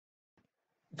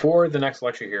For the next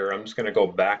lecture here, I'm just going to go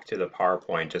back to the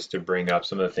PowerPoint just to bring up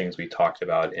some of the things we talked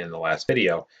about in the last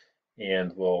video,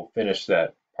 and we'll finish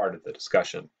that part of the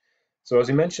discussion. So as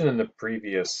we mentioned in the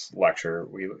previous lecture,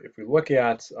 if we look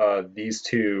at these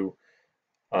two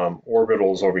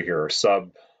orbitals over here, or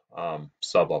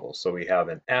sublevels. So we have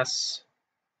an S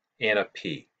and a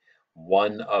P,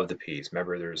 one of the P's.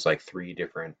 Remember, there's like three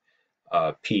different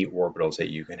P orbitals that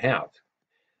you can have.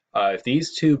 If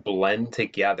these two blend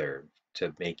together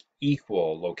to make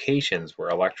equal locations where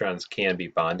electrons can be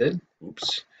bonded,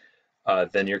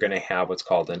 then you're going to have what's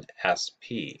called an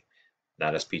sp.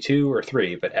 Not sp2 or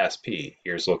 3, but sp.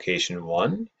 Here's location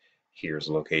 1, here's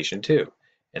location 2.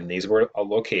 And these were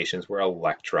locations where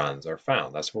electrons are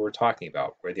found. That's what we're talking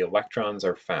about, where the electrons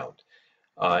are found.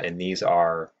 And these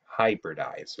are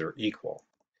hybridized, they're equal.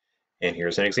 And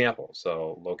here's an example.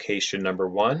 So location number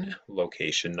 1,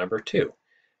 location number 2,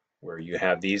 where you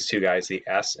have these two guys, the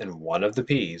S and one of the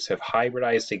P's, have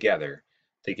hybridized together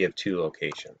to give two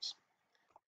locations.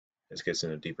 This gets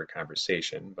into a deeper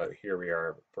conversation, but here we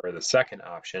are for the second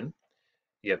option.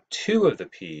 You have two of the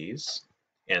P's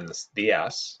and the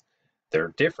S.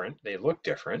 They're different, they look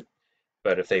different,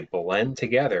 but if they blend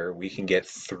together, we can get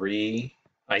three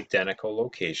identical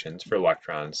locations for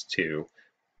electrons to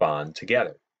bond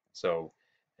together. So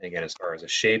again, as far as the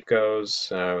shape goes,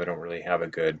 we don't really have a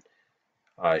good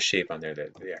shape on there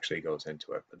that actually goes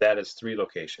into it. But that is three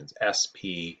locations,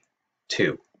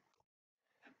 sp2.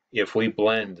 If we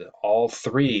blend all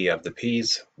three of the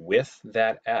P's with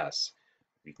that S,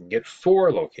 we can get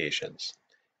four locations.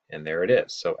 And there it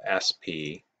is. So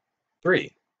sp3.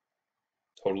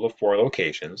 Total of four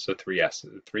locations, so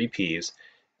three P's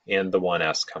and the one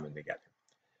S coming together.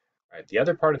 All right, the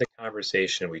other part of the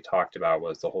conversation we talked about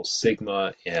was the whole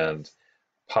sigma and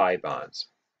pi bonds.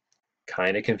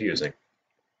 Kind of confusing.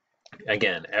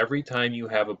 Again, every time you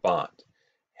have a bond,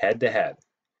 head to head,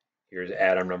 here's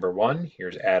atom number 1,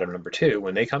 here's atom number 2,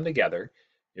 when they come together,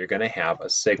 you're going to have a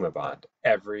sigma bond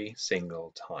every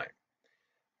single time.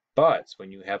 But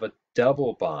when you have a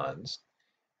double bond,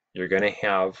 you're going to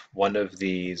have one of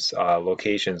these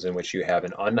locations in which you have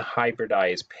an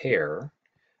unhybridized pair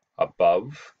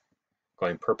above,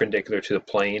 going perpendicular to the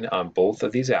plane on both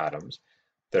of these atoms,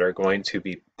 that are going to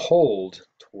be pulled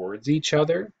towards each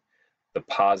other, the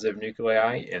positive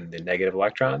nuclei and the negative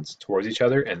electrons towards each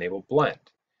other, and they will blend.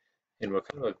 And we'll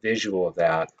kind of a visual of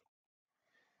that.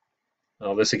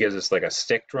 Well, this gives us like a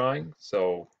stick drawing.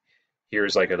 So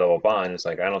here's like a double bond. It's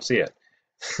like, I don't see it.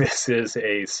 This is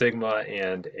a sigma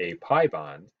and a pi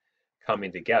bond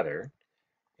coming together.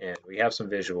 And we have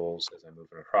some visuals as I'm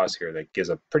moving across here that gives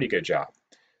a pretty good job.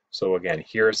 So again,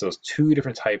 here's those two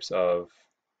different types of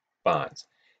bonds.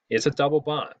 It's a double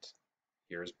bond.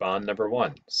 Here's bond number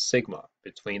 1, sigma,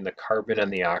 between the carbon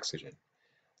and the oxygen.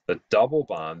 The double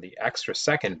bond, the extra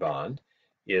second bond,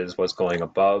 is what's going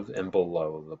above and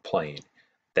below the plane.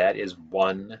 That is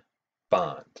one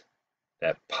bond,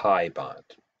 that pi bond.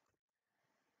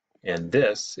 And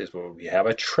this is where we have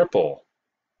a triple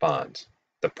bond.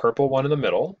 The purple one in the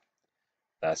middle,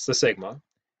 that's the sigma,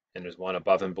 and there's one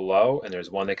above and below, and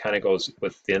there's one that kind of goes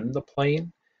within the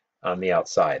plane on the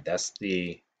outside. That's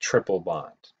the triple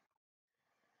bond.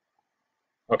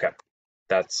 Okay,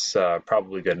 that's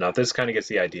probably good enough. This kind of gets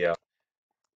the idea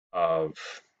of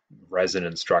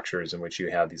resonance structures in which you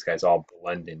have these guys all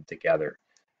blending together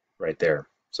right there.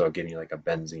 So getting like a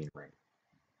benzene ring.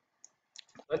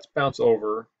 Let's bounce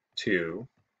over to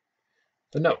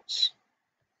the notes.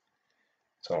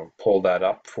 So I'll pull that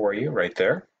up for you right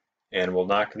there, and we'll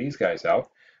knock these guys out.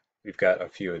 We've got a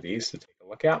few of these to take a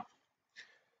look at.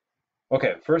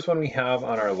 Okay, first one we have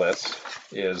on our list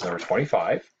is number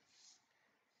 25.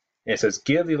 It says,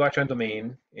 give the electron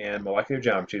domain and molecular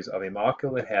geometries of a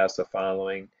molecule that has the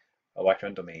following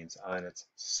electron domains on its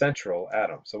central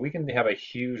atom. So we can have a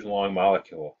huge long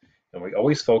molecule, and we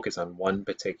always focus on one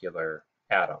particular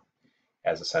atom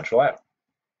as a central atom.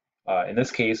 In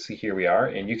this case, here we are,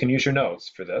 and you can use your notes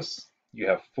for this. You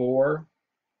have 4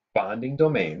 bonding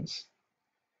domains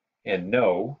and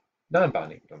no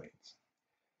non-bonding domains.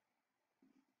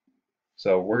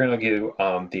 So we're going to do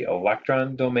the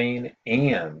electron domain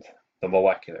and the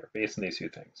molecular based on these two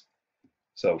things.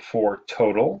 So for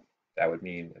total, that would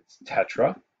mean it's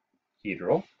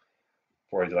tetrahedral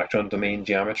for the electron domain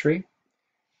geometry,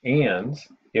 and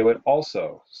it would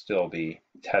also still be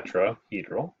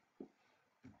tetrahedral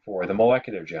for the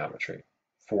molecular geometry,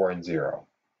 4 and 0.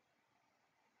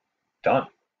 Done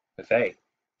with A.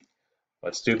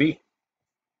 Let's do B.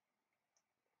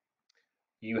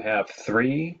 You have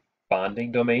 3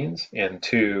 bonding domains and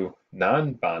 2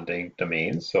 non-bonding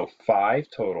domains, so 5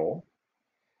 total.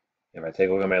 If I take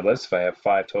a look at my list, if I have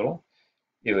 5 total,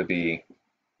 it would be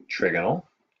trigonal,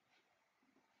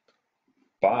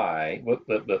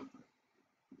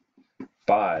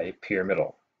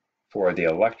 bipyramidal for the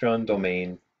electron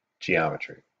domain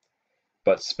geometry.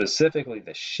 But specifically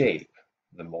the shape,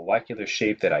 the molecular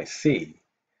shape that I see,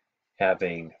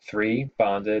 having 3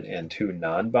 bonded and 2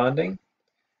 non-bonding,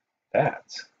 that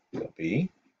will be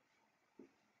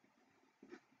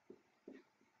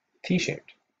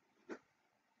T-shaped.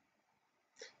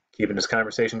 Keeping this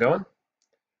conversation going,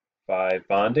 5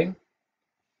 bonding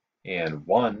and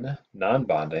 1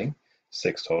 non-bonding,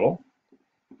 6 total.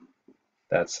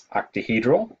 That's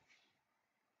octahedral.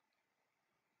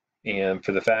 And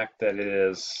for the fact that it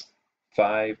is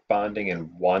 5 bonding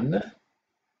and 1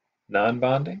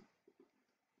 non-bonding,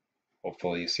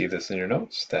 hopefully you see this in your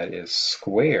notes, that is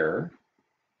square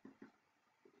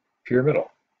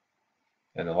pyramidal.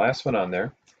 And the last one on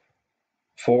there,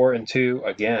 4 and 2,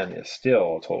 again, is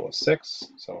still a total of 6,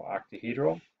 so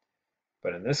octahedral.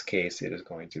 But in this case, it is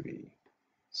going to be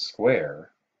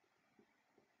square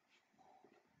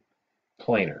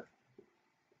planar.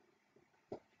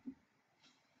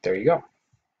 There you go.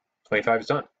 25 is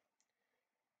done.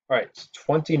 All right,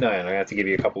 29. I'm going to have to give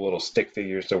you a couple little stick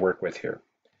figures to work with here.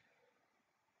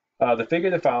 The figure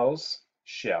that follows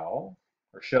shows,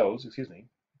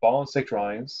 ball and stick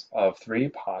drawings of 3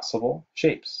 possible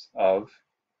shapes of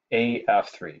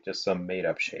AF3, just some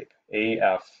made-up shape,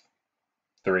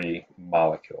 AF3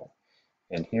 molecule.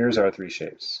 And here's our 3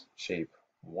 shapes. Shape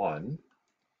 1.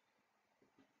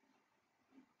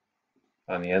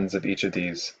 On the ends of each of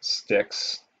these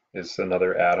sticks is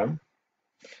another atom.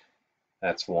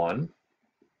 That's 1.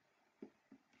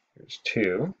 Here's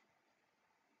 2.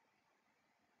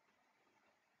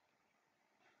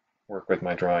 Work with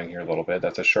my drawing here a little bit.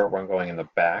 That's a short one going in the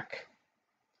back.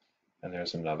 And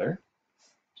there's another.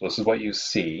 So this is what you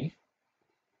see.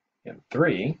 And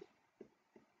 3.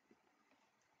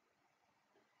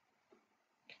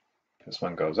 This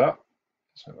one goes up,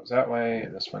 this one goes that way,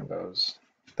 and this one goes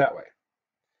that way.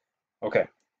 Okay,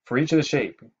 for each of the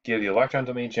shape, give the electron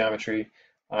domain geometry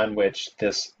on which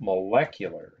this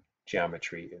molecular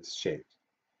geometry is shaped.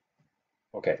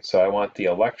 Okay, so I want the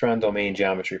electron domain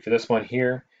geometry for this one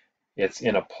here. It's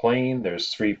in a plane,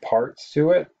 there's 3 parts to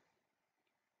it.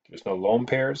 There's no lone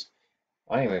pairs.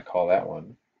 I'm going to call that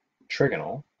one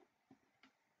trigonal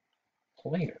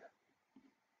planar.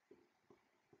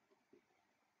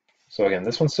 So again,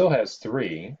 this one still has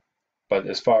 3, but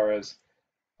as far as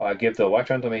give the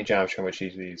electron domain geometry in which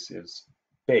each of these is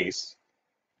base.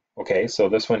 Okay, so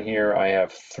this one here I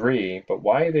have 3, but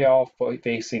why are they all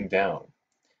facing down?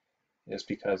 It's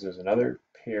because there's another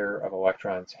pair of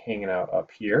electrons hanging out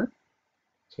up here.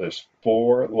 So there's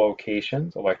 4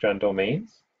 locations, electron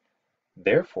domains.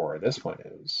 Therefore, this one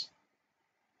is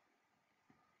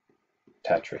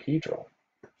tetrahedral.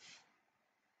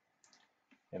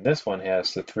 And this one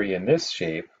has the 3 in this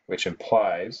shape, which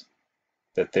implies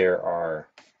that there are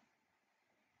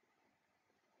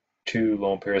 2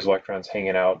 lone pairs of electrons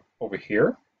hanging out over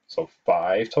here. So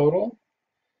 5 total.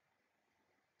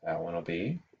 That one will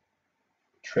be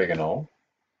trigonal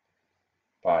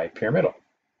bipyramidal.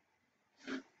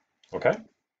 Okay.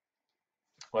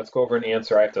 Let's go over an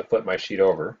answer. I have to flip my sheet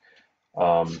over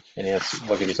and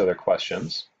look at these other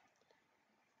questions.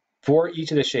 For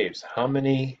each of the shapes, how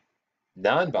many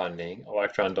non-bonding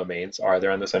electron domains are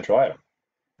there on the central atom?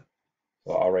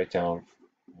 So I'll write down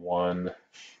 1,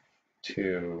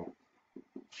 2,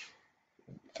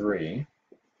 3.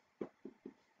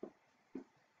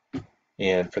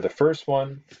 And for the first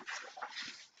one,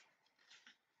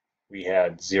 we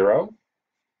had 0.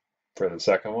 For the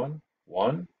second one,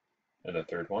 1. And the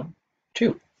third one,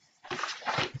 2.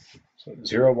 So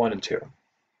 0, 1, and 2.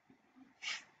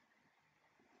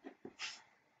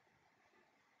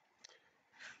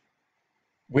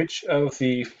 Which of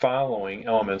the following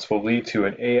elements will lead to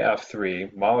an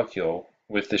AF3 molecule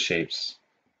with the shapes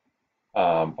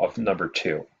of number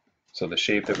 2? So the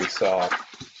shape that we saw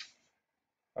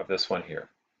of this one here.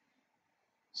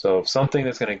 So something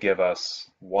that's going to give us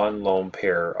 1 lone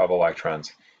pair of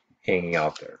electrons hanging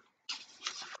out there.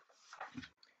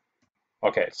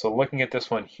 Okay, so looking at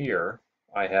this one here,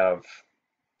 I have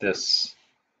this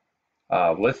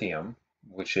lithium,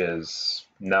 which is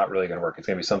not really going to work. It's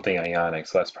going to be something ionic,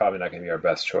 so that's probably not going to be our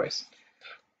best choice.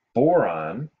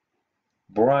 Boron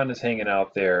is hanging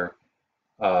out there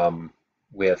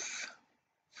with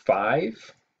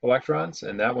 5 electrons,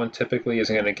 and that one typically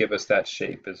isn't going to give us that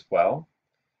shape as well.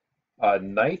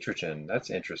 Nitrogen, that's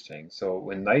interesting. So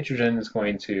when nitrogen is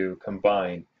going to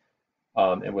combine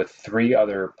and with 3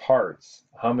 other parts,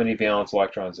 how many valence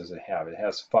electrons does it have? It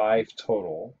has 5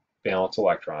 total. valence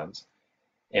electrons.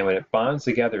 And when it bonds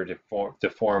together to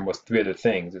form with three other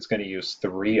things, it's going to use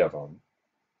three of them.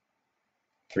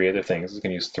 Three other things. It's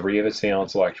going to use three of its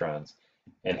valence electrons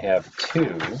and have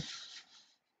two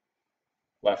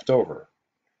left over.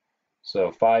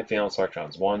 So 5 valence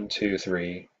electrons. 1, 2,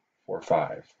 3, 4,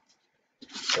 5.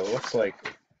 So it looks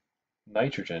like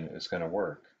nitrogen is going to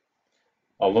work.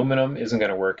 Aluminum isn't going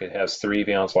to work. It has 3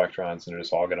 valence electrons and they're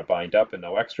just all going to bind up and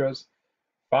no extras.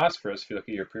 Phosphorus, if you look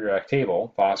at your periodic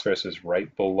table, phosphorus is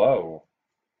right below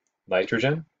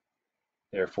nitrogen.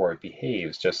 Therefore, it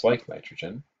behaves just like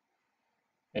nitrogen.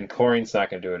 And chlorine's not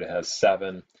going to do it. It has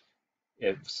 7.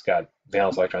 It's got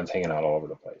valence electrons hanging out all over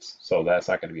the place. So that's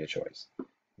not going to be a choice.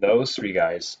 Those 3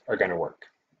 guys are going to work.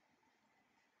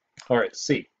 All right,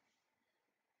 C.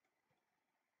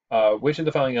 Which of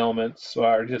the following elements,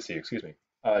 or just C, excuse me.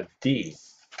 D.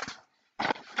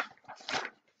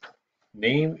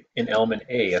 Name in element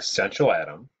A essential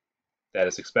atom that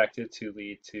is expected to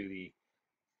lead to the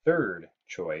third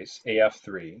choice,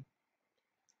 AF3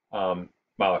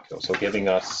 molecule. So giving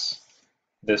us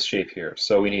this shape here.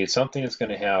 So we need something that's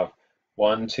going to have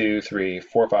 1, 2, 3,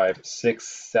 4, 5, 6,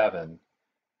 7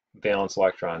 valence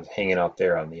electrons hanging out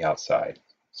there on the outside.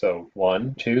 So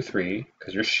 1, 2, 3,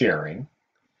 because you're sharing.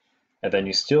 And then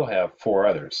you still have 4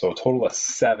 others. So a total of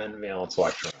 7 valence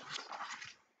electrons.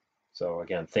 So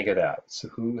again, think of that. So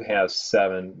who has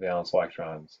 7 valence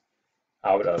electrons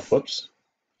out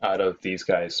of these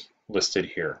guys listed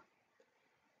here?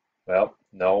 Well,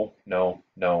 no.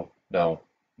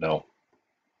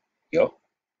 Yep,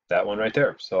 that one right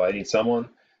there. So I need someone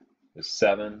with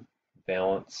 7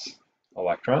 valence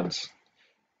electrons,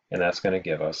 and that's going to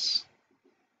give us,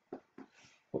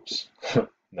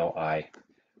 no I,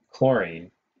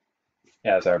 chlorine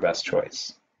as our best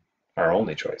choice, our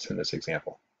only choice in this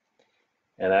example.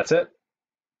 And that's it.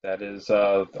 That is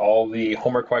all the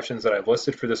homework questions that I've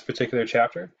listed for this particular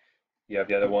chapter. You have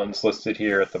the other ones listed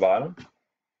here at the bottom.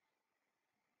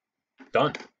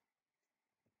 Done.